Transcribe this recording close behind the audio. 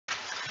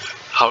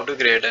How to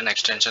create an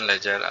extension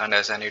ledger and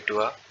assign it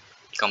to a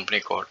company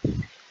code.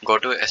 Go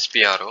to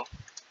SPRO,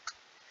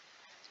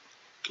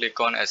 click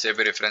on SAP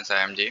reference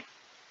IMG,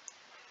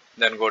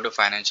 then go to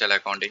financial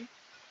accounting,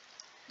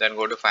 then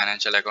go to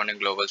financial accounting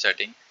global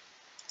setting,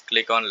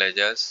 click on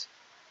ledgers,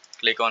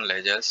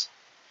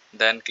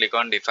 then click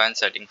on define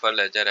setting for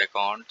ledger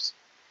accounts,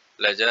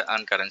 ledger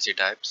and currency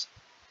types.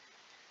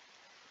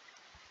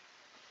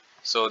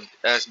 So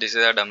as this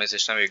is a dummy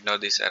system, ignore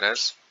these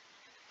errors.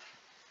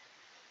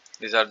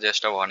 These are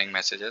just a warning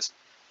messages.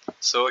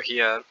 So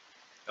here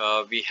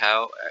we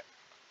have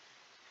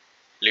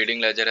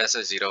leading ledger as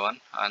a 01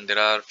 and there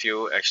are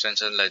few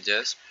extension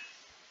ledgers.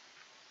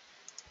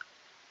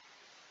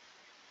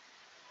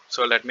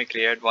 So let me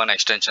create one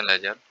extension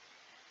ledger,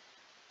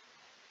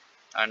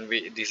 and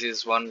this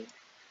is one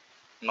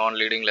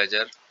non-leading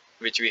ledger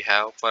which we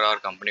have for our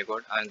company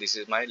code, and this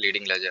is my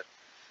leading ledger.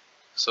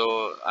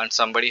 So and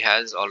somebody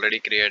has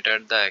already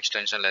created the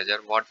extension ledger.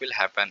 What will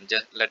happen,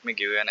 just let me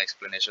give you an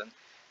explanation.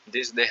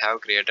 This they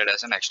have created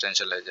as an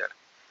extension ledger.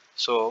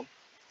 So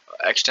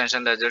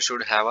extension ledger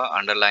should have a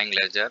underlying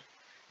ledger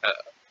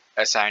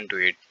assigned to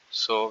it.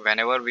 So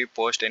whenever we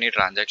post any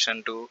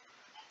transaction to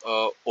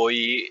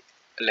OE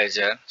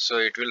ledger, so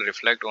it will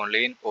reflect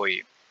only in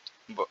OE.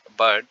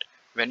 But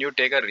when you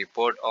take a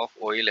report of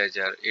OE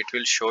ledger, it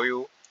will show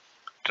you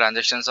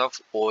transactions of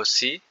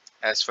OC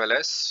as well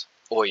as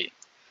OE.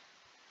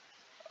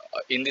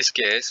 In this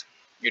case,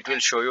 it will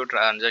show you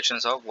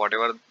transactions of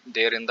whatever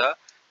there in the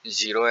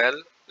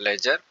 0L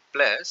ledger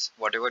plus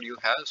whatever you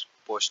have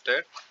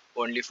posted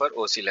only for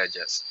OC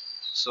ledgers.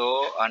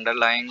 So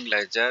underlying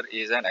ledger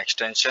is an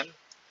extension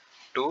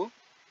to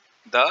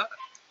the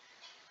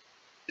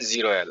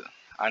 0L,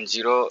 and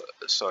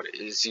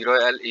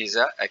 0L is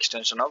a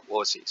extension of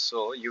OC.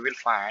 So you will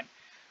find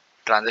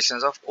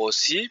transactions of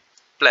OC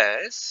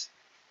plus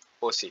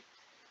OC.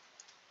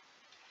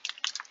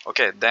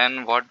 Okay,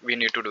 then what we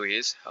need to do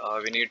is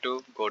we need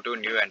to go to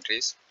new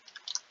entries.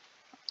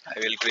 I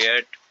will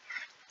create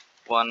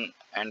one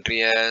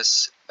entry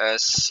as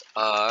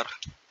SR.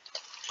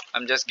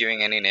 I'm just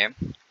giving any name,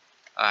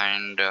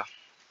 and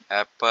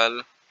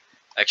Apple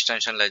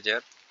extension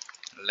ledger.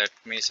 Let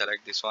me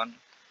select this one,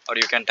 or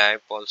you can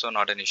type also,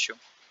 not an issue.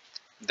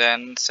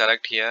 Then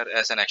select here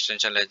as an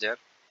extension ledger,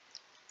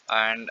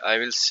 and I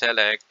will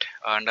select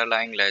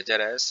underlying ledger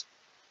as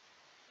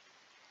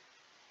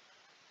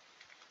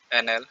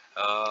NL.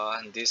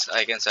 This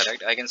I can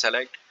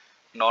select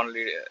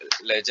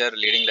non-ledger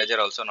leading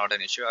ledger also, not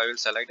an issue. I will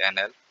select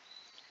NL,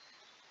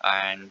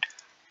 and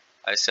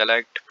I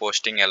select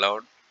posting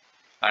allowed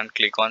and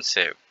click on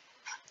save.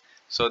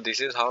 So this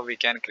is how we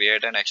can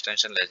create an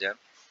extension ledger.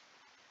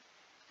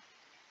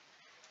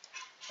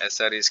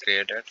 SR is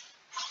created.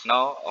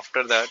 Now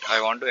after that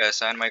I want to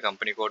assign my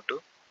company code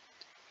to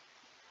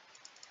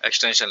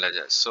extension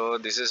ledger. So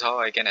this is how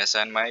I can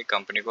assign my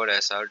company code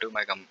SR to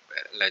my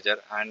ledger,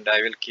 and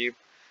I will keep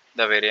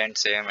the variant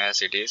same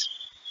as it is,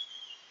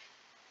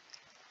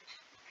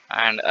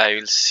 and I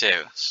will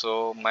save.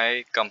 So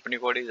my company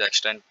code is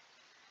extended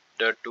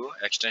to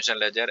extension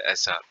ledger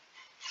SR.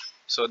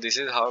 So this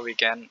is how we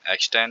can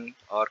extend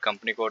our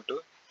company code to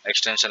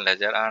extension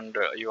ledger. And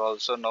you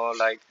also know,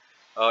 like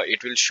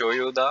it will show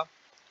you the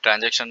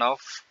transaction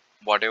of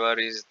whatever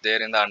is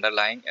there in the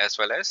underlying as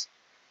well as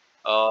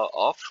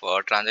of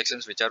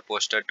transactions which are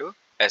posted to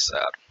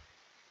SR.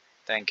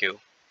 Thank you.